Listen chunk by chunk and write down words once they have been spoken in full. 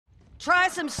Try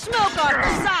some smoke off the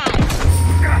side.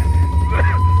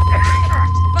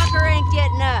 Fucker ain't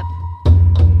getting up.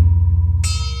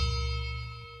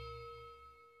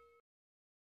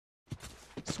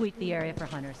 Sweep the area for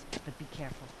hunters, but be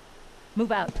careful.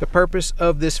 Move out. The purpose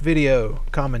of this video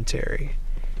commentary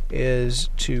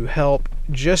is to help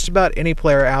just about any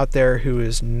player out there who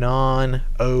is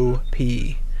non-OP.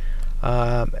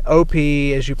 OP,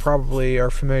 as you probably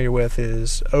are familiar with,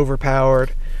 is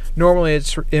overpowered. Normally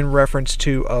it's in reference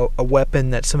to a weapon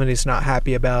that somebody's not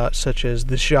happy about, such as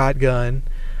the shotgun.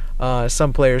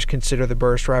 Some players consider the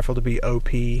burst rifle to be OP.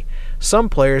 Some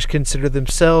players consider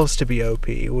themselves to be OP,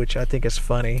 which I think is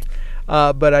funny.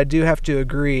 But I do have to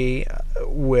agree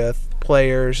with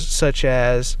players such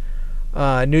as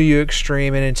New You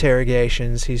Extreme in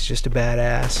Interrogations. He's just a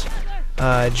badass.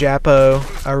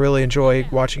 Japo, I really enjoy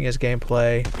watching his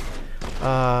gameplay.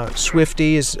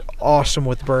 Swifty is awesome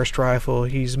with burst rifle.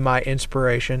 He's my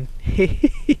inspiration.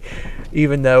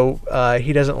 Even though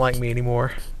he doesn't like me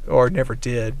anymore. Or never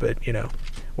did, but you know,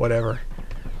 whatever.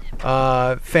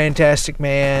 Fantastic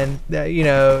Man. You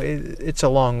know, it's a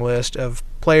long list of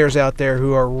players out there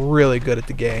who are really good at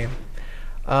the game.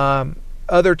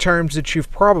 Other terms that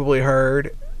you've probably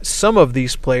heard some of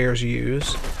these players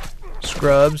use: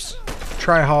 scrubs,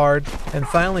 try hard, and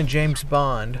finally James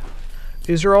Bond.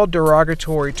 These are all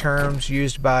derogatory terms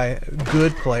used by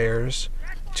good players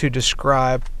to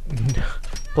describe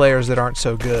players that aren't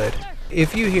so good.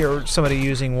 If you hear somebody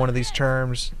using one of these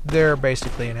terms, they're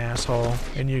basically an asshole,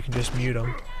 and you can just mute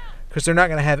them, because they're not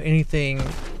going to have anything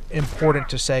important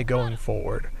to say going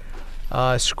forward.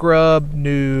 Scrub,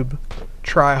 noob,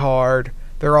 try hard,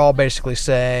 they're all basically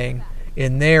saying,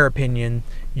 in their opinion,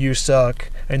 you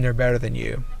suck and they're better than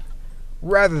you,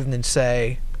 rather than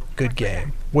say, good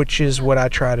game, which is what I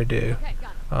try to do.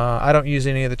 I don't use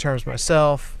any of the terms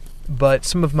myself, but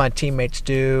some of my teammates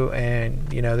do,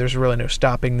 and you know, there's really no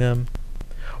stopping them.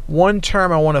 One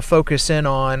term I want to focus in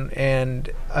on, and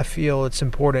I feel it's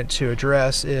important to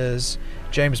address, is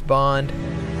James Bond.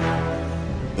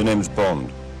 The name's Bond.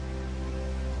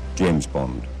 James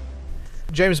Bond.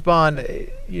 James Bond,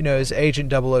 you know, is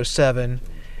Agent 007,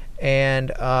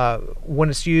 and when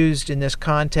it's used in this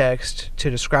context to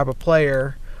describe a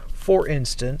player, for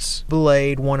instance,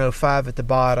 Blade 105 at the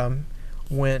bottom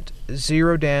went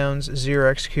 0 downs, 0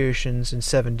 executions, and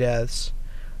 7 deaths.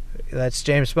 That's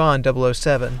James Bond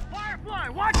 007. Damn,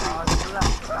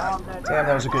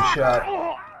 that was a good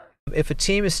shot. If a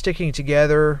team is sticking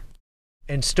together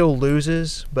and still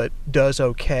loses, but does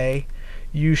okay,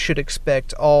 you should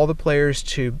expect all the players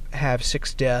to have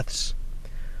 6 deaths.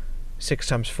 6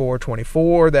 times 4,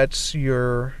 24. That's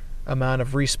your amount of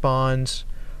respawns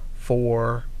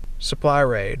for supply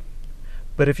raid.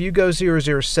 But if you go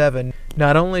 007,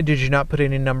 not only did you not put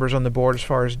any numbers on the board as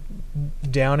far as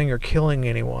downing or killing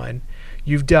anyone,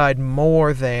 you've died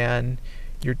more than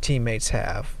your teammates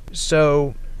have.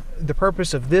 So the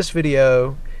purpose of this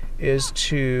video is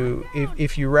to,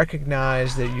 if you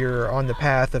recognize that you're on the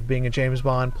path of being a James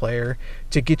Bond player,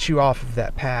 to get you off of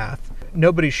that path.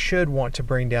 Nobody should want to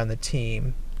bring down the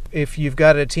team. If you've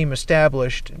got a team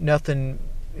established, nothing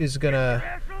is going to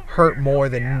hurt more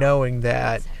than knowing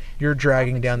that you're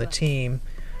dragging down the team.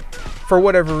 For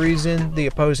whatever reason, the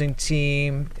opposing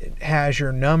team has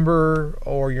your number,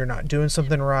 or you're not doing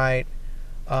something right.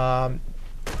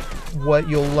 What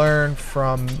you'll learn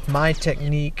from my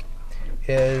technique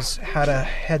is how to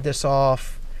head this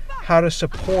off, how to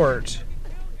support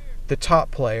the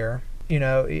top player. You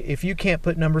know, if you can't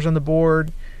put numbers on the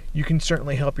board, you can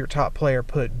certainly help your top player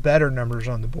put better numbers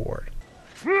on the board.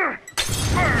 Nice.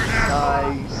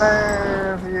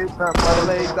 Here's my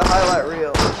leg, the highlight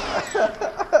reel.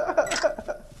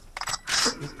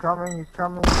 He's coming, he's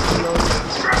coming.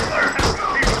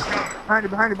 Behind you,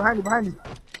 behind you, behind you, behind you.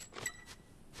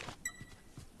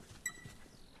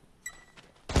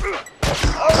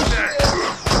 Oh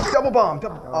shit! Double bomb,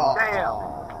 double. Oh.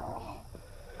 Damn.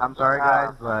 I'm sorry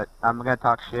guys, but I'm gonna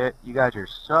talk shit. You guys are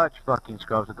such fucking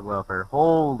scrubs with the welfare.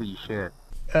 Holy shit.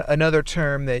 Another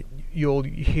term that you'll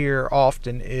hear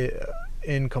often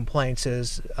in complaints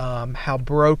is how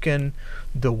broken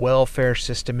the welfare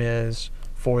system is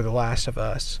for The Last of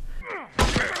Us.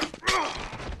 Run,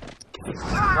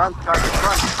 run.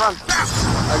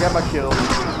 I got my kill.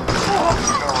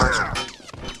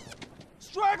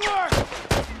 Straggler!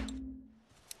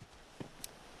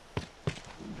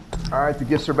 Alright, the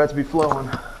gifts are about to be flowing.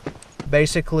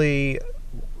 Basically,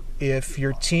 if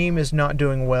your team is not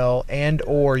doing well and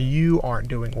or you aren't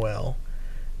doing well,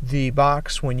 the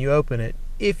box, when you open it,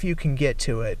 if you can get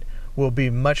to it, will be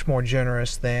much more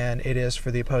generous than it is for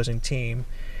the opposing team.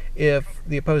 If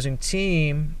the opposing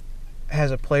team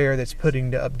has a player that's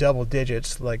putting up double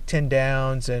digits, like 10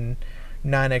 downs and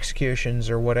 9 executions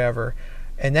or whatever,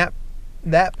 and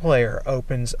that player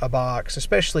opens a box,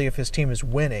 especially if his team is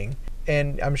winning,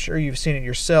 and I'm sure you've seen it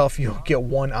yourself, you'll get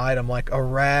one item like a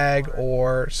rag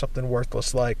or something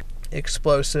worthless like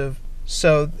explosive.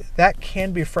 So that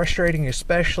can be frustrating,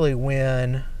 especially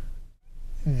when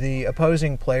the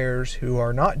opposing players who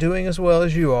are not doing as well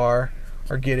as you are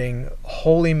getting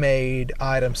wholly made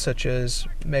items such as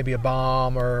maybe a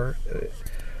bomb or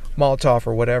Molotov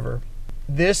or whatever.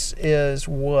 This is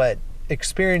what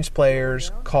experienced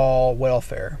players call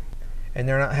welfare, and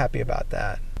they're not happy about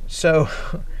that. So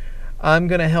I'm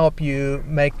going to help you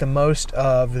make the most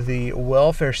of the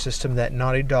welfare system that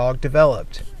Naughty Dog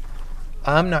developed.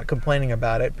 I'm not complaining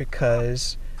about it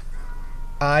because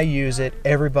I use it,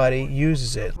 everybody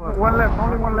uses it. One left,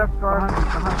 only one left, guard.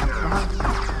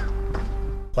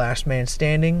 Last man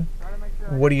standing,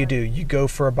 what do? You go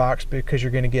for a box because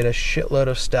you're going to get a shitload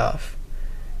of stuff,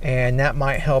 and that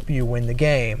might help you win the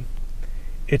game.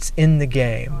 It's in the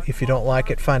game. If you don't like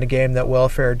it, find a game that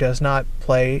welfare does not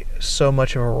play so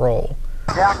much of a role.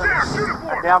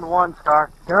 Down one,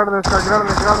 Star. Get out of there, Star, get out of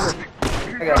there, get out of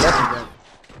there. I got left.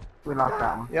 We lost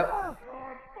that one. Yep.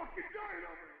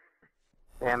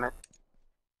 Damn it.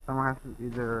 Someone has to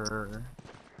either...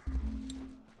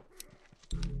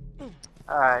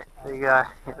 Alright, so you got...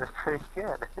 It was pretty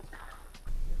good.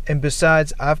 And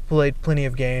besides, I've played plenty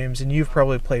of games, and you've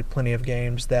probably played plenty of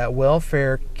games, that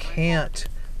welfare can't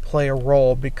play a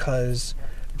role because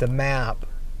the map,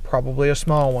 probably a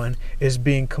small one, is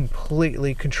being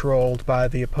completely controlled by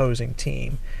the opposing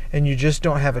team. And you just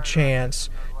don't have a chance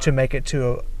to make it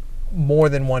to more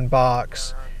than one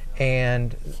box,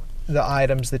 and the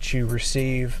items that you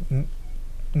receive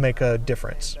make a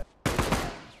difference.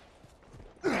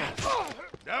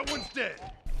 That one's dead.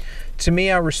 To me,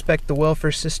 I respect the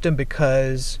welfare system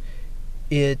because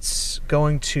it's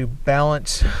going to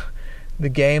balance the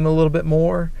game a little bit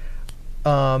more.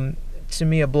 To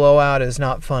me, a blowout is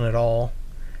not fun at all.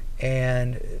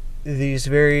 And these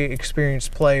very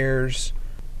experienced players,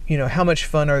 you know, how much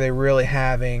fun are they really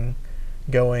having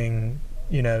going,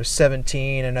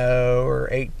 17-0 or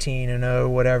 18-0,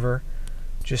 whatever,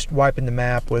 just wiping the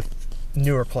map with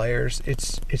newer players?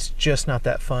 It's just not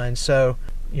that fun. So,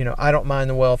 I don't mind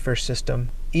the welfare system,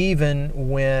 even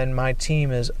when my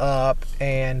team is up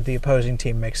and the opposing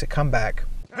team makes a comeback.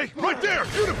 Hey, right there!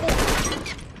 Uniform!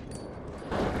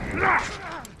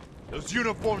 Those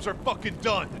uniforms are fucking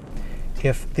done!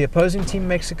 If the opposing team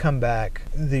makes a comeback,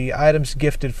 the items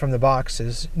gifted from the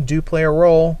boxes do play a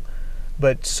role,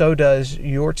 but so does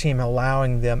your team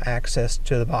allowing them access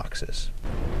to the boxes.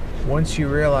 Once you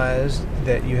realize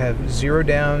that you have 0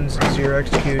 downs, 0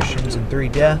 executions, and 3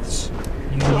 deaths,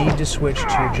 you need to switch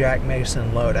to your Jack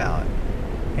Mason loadout.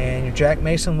 And your Jack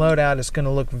Mason loadout is going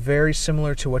to look very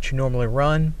similar to what you normally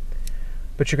run,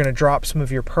 but you're going to drop some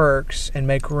of your perks and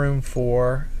make room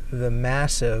for the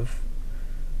massive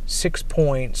 6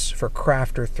 points for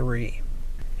Crafter 3.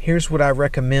 Here's what I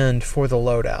recommend for the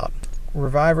loadout.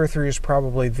 Reviver 3 is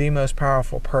probably the most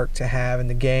powerful perk to have in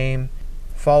the game,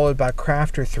 followed by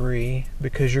Crafter 3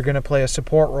 because you're going to play a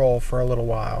support role for a little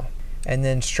while, and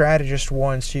then Strategist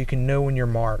 1 so you can know when you're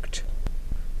marked.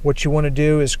 What you want to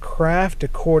do is craft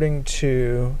according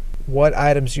to what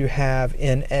items you have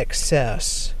in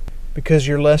excess, because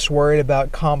you're less worried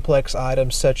about complex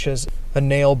items such as a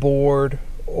nail board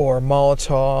or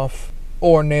Molotov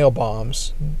or nail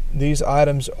bombs. These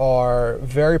items are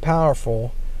very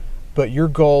powerful, but your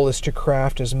goal is to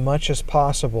craft as much as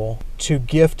possible, to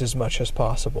gift as much as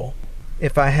possible.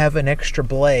 If I have an extra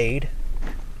blade,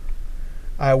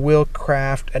 I will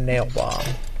craft a nail bomb.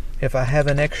 If I have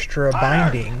an extra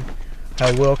binding,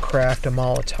 I will craft a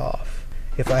Molotov.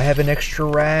 If I have an extra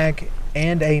rag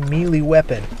and a melee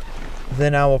weapon,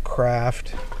 then I will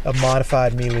craft a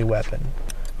modified melee weapon.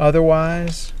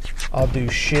 Otherwise, I'll do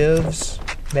shivs,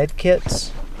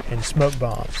 medkits, and smoke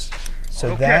bombs.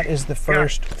 So that is the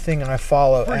first thing I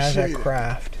follow as I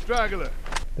craft.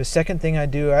 The second thing I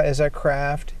do as I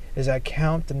craft is I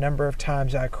count the number of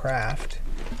times I craft.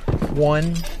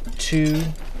 1, 2,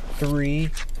 3,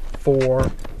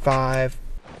 4, 5,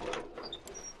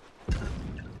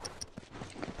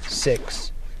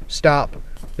 6. Stop.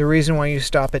 The reason why you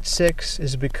stop at 6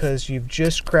 is because you've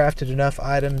just crafted enough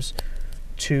items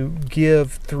to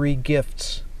give 3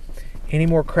 gifts. Any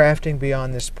more crafting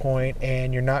beyond this point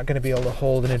and you're not going to be able to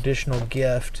hold an additional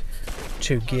gift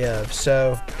to give.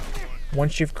 So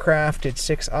once you've crafted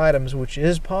 6 items, which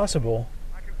is possible,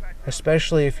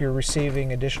 especially if you're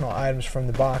receiving additional items from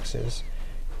the boxes,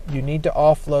 you need to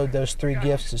offload those 3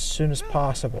 gifts as soon as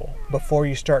possible before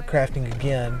you start crafting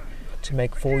again, to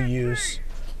make full use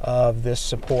of this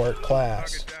support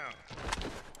class.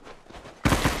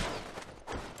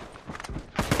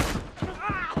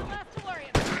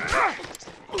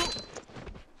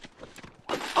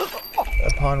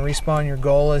 Upon respawn, your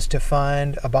goal is to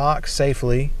find a box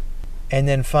safely and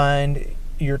then find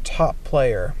your top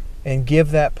player and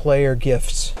give that player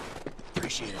gifts.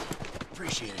 Appreciate it.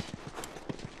 Appreciate it.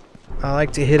 I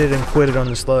like to hit it and quit it on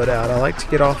this loadout. I like to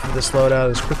get off of this loadout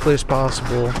as quickly as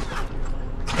possible,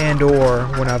 and or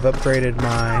when I've upgraded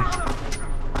my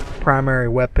primary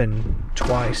weapon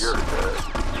twice.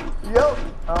 Yep,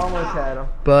 I almost had him.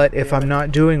 But if I'm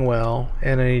not doing well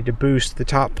and I need to boost the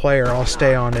top player, I'll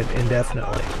stay on it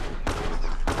indefinitely.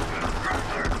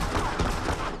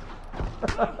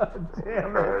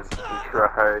 Damn it.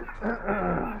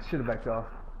 Should have backed off.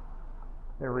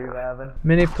 They're reviving.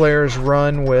 Many players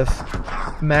run with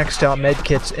maxed out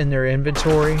medkits in their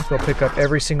inventory. They'll pick up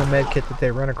every single medkit that they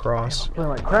run across. Playing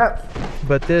like crap.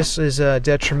 But this is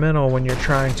detrimental when you're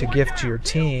trying to gift to your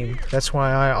team. That's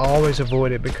why I always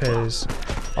avoid it, because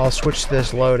I'll switch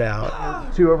this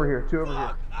loadout Two over here, two over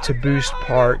here. to boost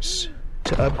parts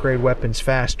to upgrade weapons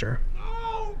faster.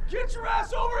 Get your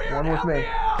ass over here. One with me.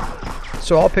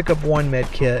 So I'll pick up one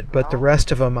medkit, but the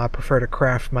rest of them I prefer to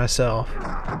craft myself.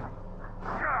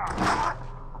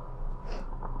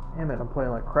 Damn it, I'm playing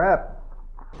like crap.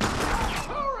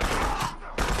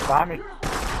 Behind me.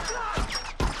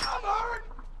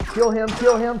 Kill him,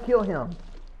 kill him, kill him.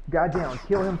 Guy down,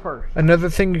 kill him first. Another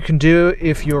thing you can do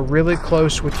if you're really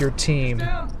close with your team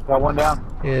Got one down.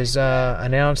 is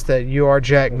announce that you are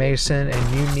Jack Mason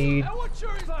and you need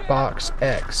box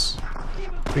X,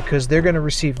 because they're going to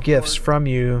receive gifts from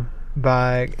you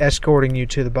by escorting you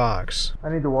to the box. I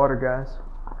need the water, guys.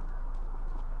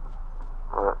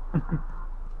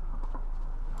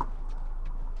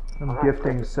 I'm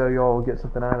gifting so y'all will get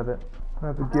something out of it. I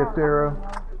have a gift arrow.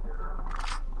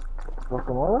 Want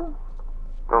some water?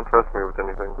 Don't trust me with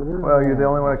anything. Well, you're the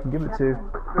only one I can give it to.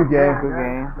 Good game. Good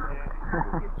game.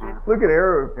 Look at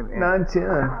arrow, 910.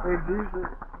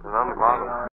 And I'm the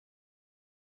bottom.